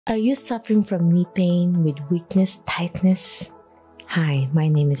Are you suffering from knee pain with weakness, tightness? Hi, my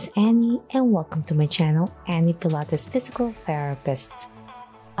name is Annie and welcome to my channel, Annie Pilates Physical Therapist.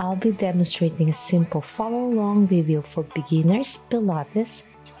 I'll be demonstrating a simple follow-along video for beginners Pilates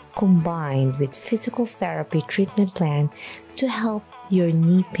combined with physical therapy treatment plan to help your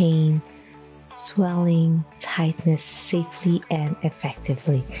knee pain, swelling, tightness safely and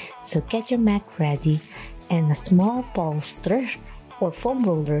effectively. So get your mat ready and a small bolster or foam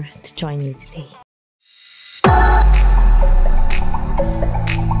roller to join me today.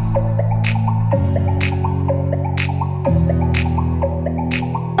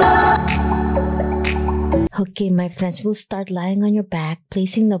 Okay, my friends, we'll start lying on your back,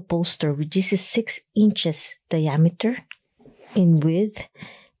 placing the bolster, which is 6 inches diameter in width,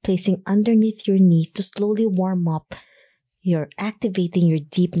 placing underneath your knee to slowly warm up. You're activating your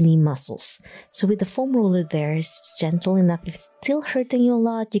deep knee muscles. So with the foam roller there, it's gentle enough. If it's still hurting you a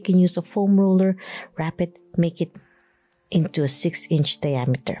lot, you can use a foam roller, wrap it, make it into a 6-inch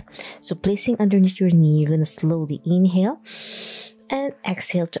diameter. So placing underneath your knee, you're going to slowly inhale and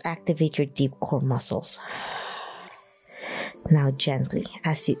exhale to activate your deep core muscles. Now gently,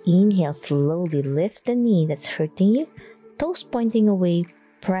 as you inhale, slowly lift the knee that's hurting you, toes pointing away,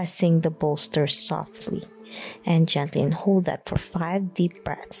 pressing the bolster softly and gently, and hold that for 5 deep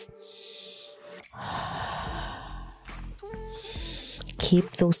breaths.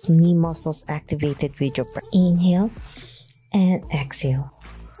 Keep those knee muscles activated with your breath. Inhale and exhale.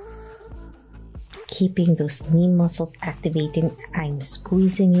 Keeping those knee muscles activating, I'm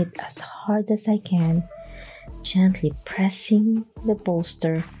squeezing it as hard as I can, gently pressing the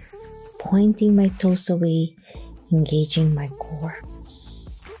bolster, pointing my toes away, engaging my core.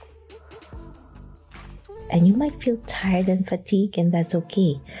 And you might feel tired and fatigued, and that's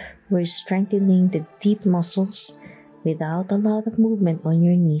okay. We're strengthening the deep muscles without a lot of movement on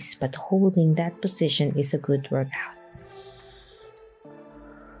your knees, but holding that position is a good workout.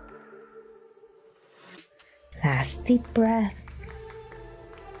 Last deep breath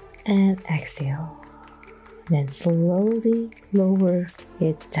and exhale. Then slowly lower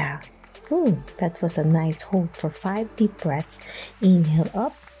it down. Ooh, that was a nice hold for 5 deep breaths. Inhale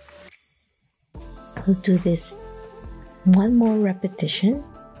up. We'll do this one more repetition.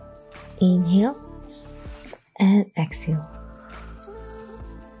 Inhale and exhale.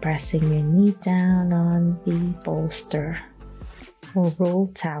 Pressing your knee down on the bolster or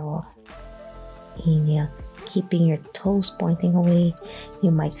roll towel. Inhale, keeping your toes pointing away. You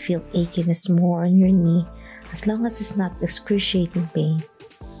might feel achiness more on your knee, as long as it's not excruciating pain.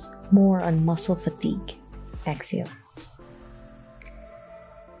 More on muscle fatigue. Exhale.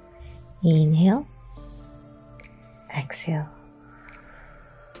 Inhale. Exhale.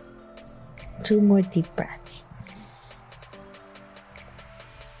 2 more deep breaths.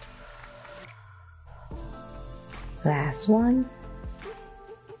 Last one.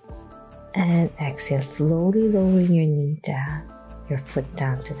 And exhale, slowly lowering your knee down, your foot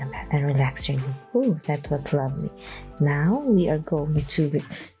down to the mat, and relax your knee. Ooh, that was lovely. Now we are going to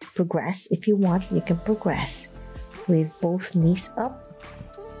progress. If you want, you can progress with both knees up.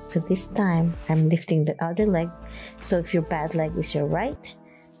 So this time, I'm lifting the other leg. So if your bad leg is your right,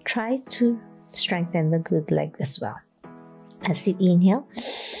 try to strengthen the good leg as well. As you inhale,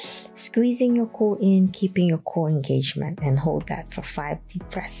 squeezing your core in, keeping your core engagement, and hold that for 5 deep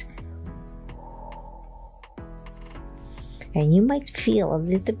breaths. And you might feel a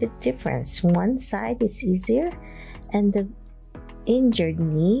little bit difference. One side is easier, and the injured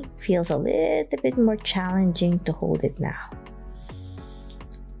knee feels a little bit more challenging to hold it now.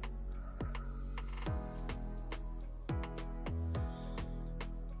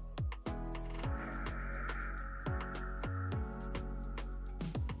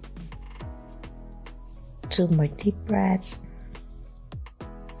 Two more deep breaths.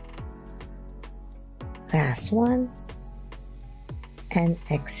 Last one. And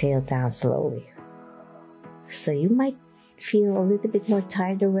exhale down slowly. So you might feel a little bit more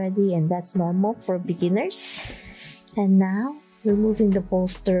tired already, and that's normal for beginners. And now, removing the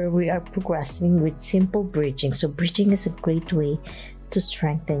bolster, we are progressing with simple bridging. So bridging is a great way to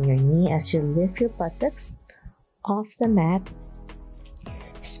strengthen your knee as you lift your buttocks off the mat,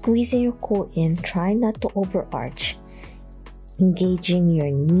 squeezing your core in. Try not to overarch. Engaging your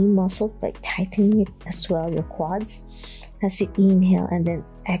knee muscle by tightening it as well, your quads. As you inhale and then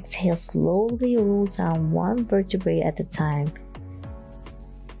exhale, slowly roll down 1 vertebrae at a time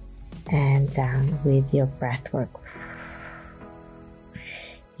and down with your breath work.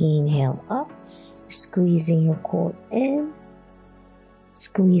 Inhale up, squeezing your core in,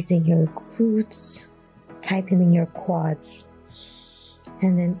 squeezing your glutes, tightening your quads,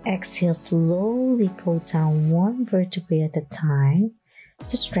 And then exhale, slowly go down one vertebrae at a time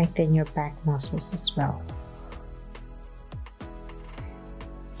to strengthen your back muscles as well.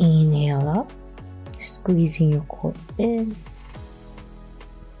 Inhale up, squeezing your core in.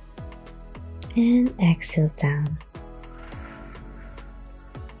 And exhale down.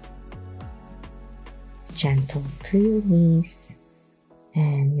 Gentle to your knees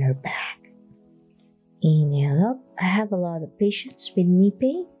and your back. Inhale up. I have a lot of patients with knee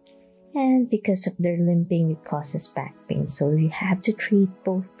pain, and because of their limping, it causes back pain. So you have to treat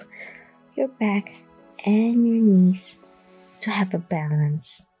both your back and your knees to have a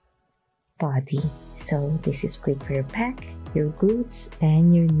balanced body. So this is great for your back, your glutes,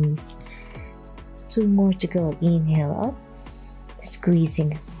 and your knees. 2 more to go. Inhale up,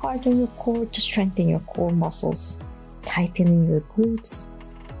 squeezing hard on your core to strengthen your core muscles, tightening your glutes,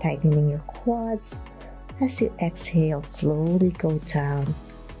 tightening your quads. As you exhale, slowly go down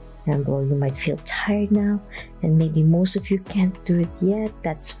and below. You might feel tired now, and maybe most of you can't do it yet.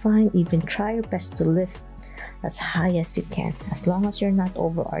 That's fine. Even try your best to lift as high as you can, as long as you're not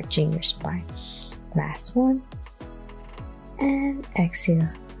overarching your spine. Last one. And exhale.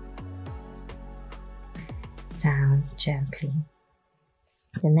 Down gently.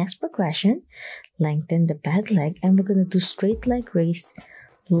 The next progression, lengthen the bad leg, and we're going to do straight leg raise,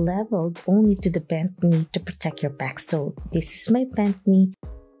 leveled only to the bent knee to protect your back. So this is my bent knee.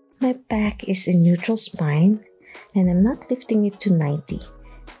 My back is in neutral spine, and I'm not lifting it to 90.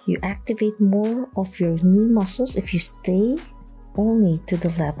 You activate more of your knee muscles if you stay only to the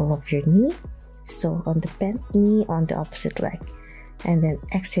level of your knee. So on the bent knee on the opposite leg. And then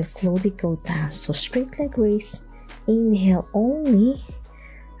exhale, slowly go down. So straight leg raise. Inhale only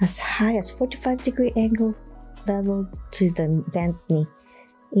as high as 45-degree angle, level to the bent knee.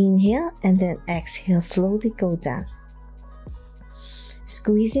 Inhale and then exhale, slowly go down.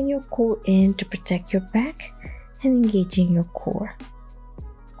 Squeezing your core in to protect your back and engaging your core.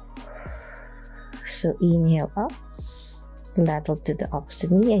 So inhale up, level to the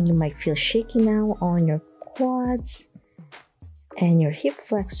opposite knee, and you might feel shaky now on your quads and your hip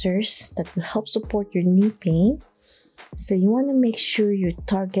flexors. That will help support your knee pain. So you want to make sure you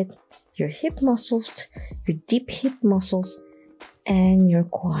target your hip muscles, your deep hip muscles, and your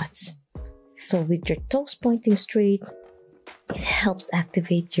quads. So with your toes pointing straight, it helps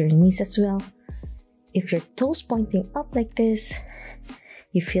activate your knees as well. If your toes pointing up like this,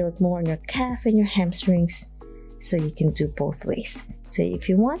 you feel it more in your calf and your hamstrings. So you can do both ways. So if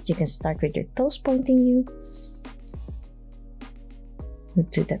you want, you can start with your toes pointing you. We'll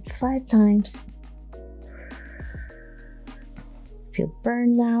do that 5 times. Feel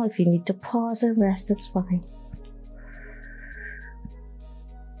burned now. If you need to pause and rest, that's fine.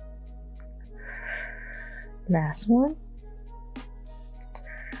 Last one.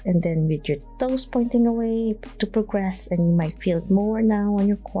 And then with your toes pointing away to progress, and you might feel it more now on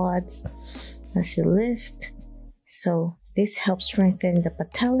your quads as you lift. So this helps strengthen the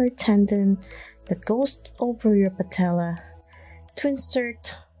patellar tendon that goes over your patella to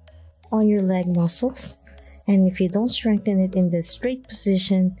insert on your leg muscles. And if you don't strengthen it in the straight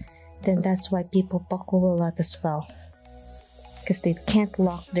position, then that's why people buckle a lot as well, because they can't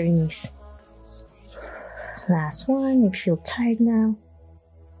lock their knees. Last one. You feel tired now,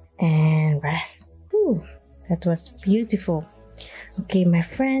 and rest. Ooh, that was beautiful. Okay, my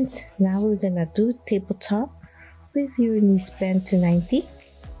friends, now we're gonna do tabletop with your knees bent to 90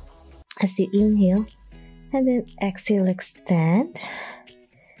 as you inhale, and then exhale, extend.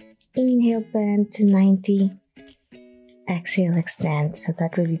 Inhale, bend to 90. Exhale, extend. So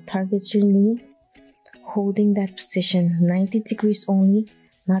that really targets your knee. Holding that position 90 degrees only,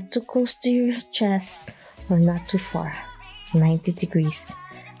 not too close to your chest or not too far. 90 degrees.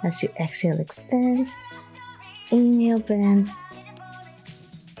 As you exhale, extend. Inhale, bend.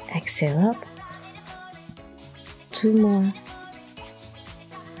 Exhale up. 2 more.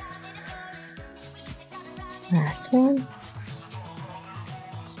 Last one.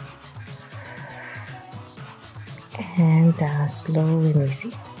 And down, slow and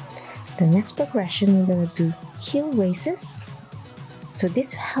easy. The next progression, we're going to do heel raises. So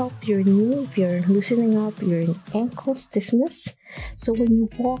this helps your knee if you're loosening up your ankle stiffness. So when you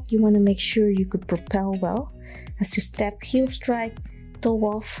walk, you want to make sure you could propel well. As you step, heel strike, toe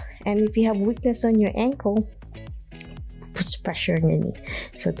off. And if you have weakness on your ankle, puts pressure on your knee.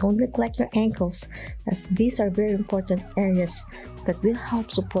 So don't neglect your ankles, as these are very important areas that will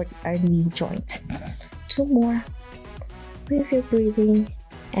help support our knee joint. 2 more. With your breathing,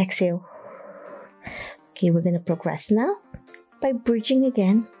 exhale. Okay, we're going to progress now by bridging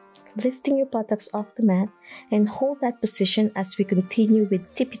again. lifting your buttocks off the mat, and hold that position as we continue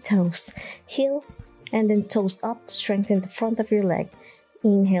with tippy toes. Heel and then toes up to strengthen the front of your leg.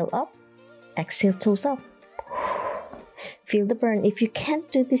 Inhale up, exhale toes up. Feel the burn. If you can't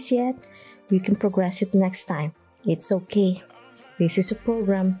do this yet, you can progress it next time. It's okay. This is a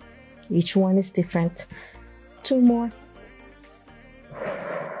program. Each one is different. 2 more.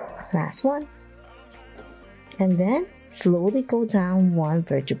 Last one. And then slowly go down 1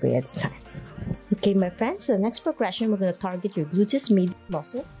 vertebrae at a time. Okay, my friends, the next progression, we're going to target your gluteus medius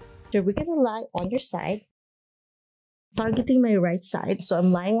muscle. So we're going to lie on your side, targeting my right side. So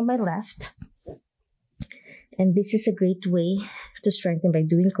I'm lying on my left. And this is a great way to strengthen by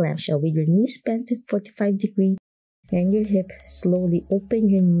doing clamshell with your knees bent to 45 degrees and your hip. Slowly open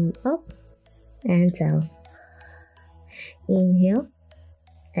your knee up and down. Inhale,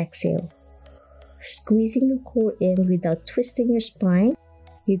 exhale. Squeezing your core in without twisting your spine.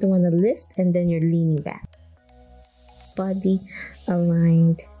 You don't want to lift and then you're leaning back. Body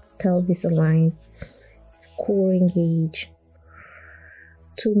aligned, pelvis aligned, core engaged.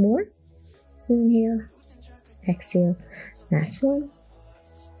 2 more. Inhale, exhale. Last one.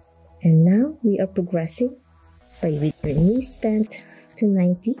 And now we are progressing by with your knees bent to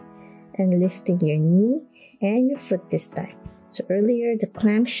 90 and lifting your knee and your foot this time. So earlier, the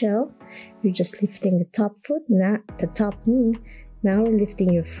clamshell, you're just lifting the top foot, not the top knee. Now we're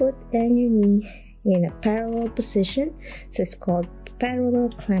lifting your foot and your knee in a parallel position. So it's called parallel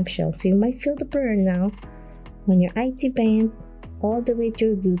clamshell. So you might feel the burn now on your IT band all the way to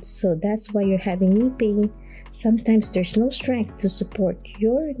your glutes. So that's why you're having knee pain. Sometimes there's no strength to support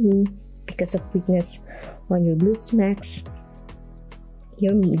your knee because of weakness on your glutes max,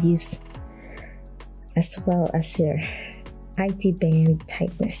 your medius, as well as your IT band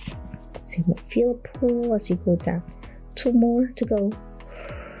tightness. So you might feel a pull as you go down. 2 more to go.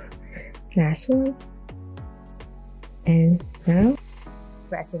 Last one. And now,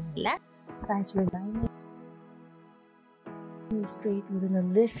 pressing left. As we're lying knee straight, we're gonna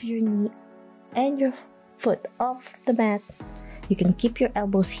lift your knee and your foot off the mat. You can keep your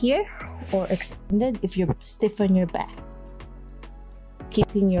elbows here or extended if you're stiff on your back.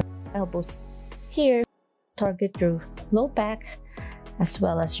 Keeping your elbows here, target your low back as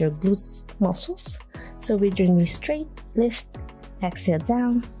well as your glutes muscles. So with your knees straight, lift, exhale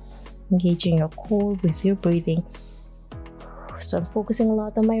down, engaging your core with your breathing. So I'm focusing a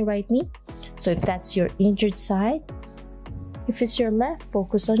lot on my right knee. So if that's your injured side, if it's your left,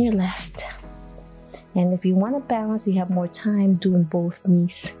 focus on your left. And if you want to balance, you have more time doing both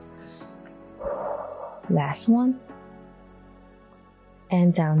knees. Last one.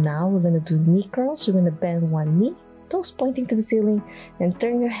 And down now, we're going to do knee curls. You're going to bend one knee, toes pointing to the ceiling, and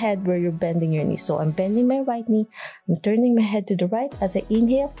turn your head where you're bending your knee. So I'm bending my right knee. I'm turning my head to the right as I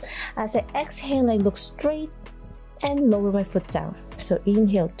inhale. As I exhale, I look straight and lower my foot down. So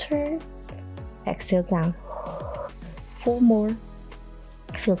inhale, turn, exhale down. 4 more.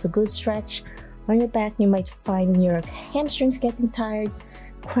 Feels a good stretch. On your back, you might find your hamstrings getting tired,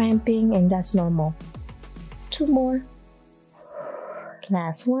 cramping, and that's normal. 2 more.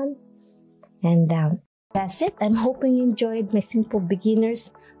 Last one. And down. That's it. I'm hoping you enjoyed my simple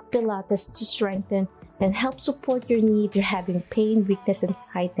beginners Pilates to strengthen and help support your knee if you're having pain, weakness, and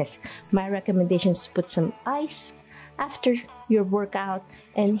tightness. My recommendation is to put some ice after your workout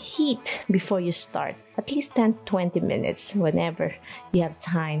and heat before you start. At least 10-20 minutes whenever you have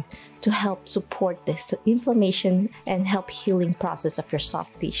time to help support this inflammation and help healing process of your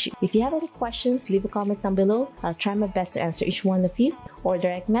soft tissue. If you have any questions, leave a comment down below. I'll try my best to answer each one of you, or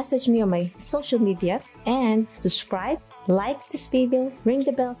direct message me on my social media, and subscribe. Like this video, ring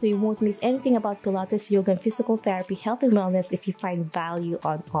the bell so you won't miss anything about Pilates, yoga, and physical therapy, health, and wellness if you find value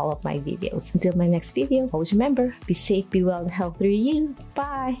on all of my videos. Until my next video, always remember, be safe, be well, and healthy you.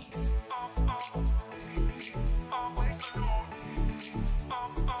 Bye!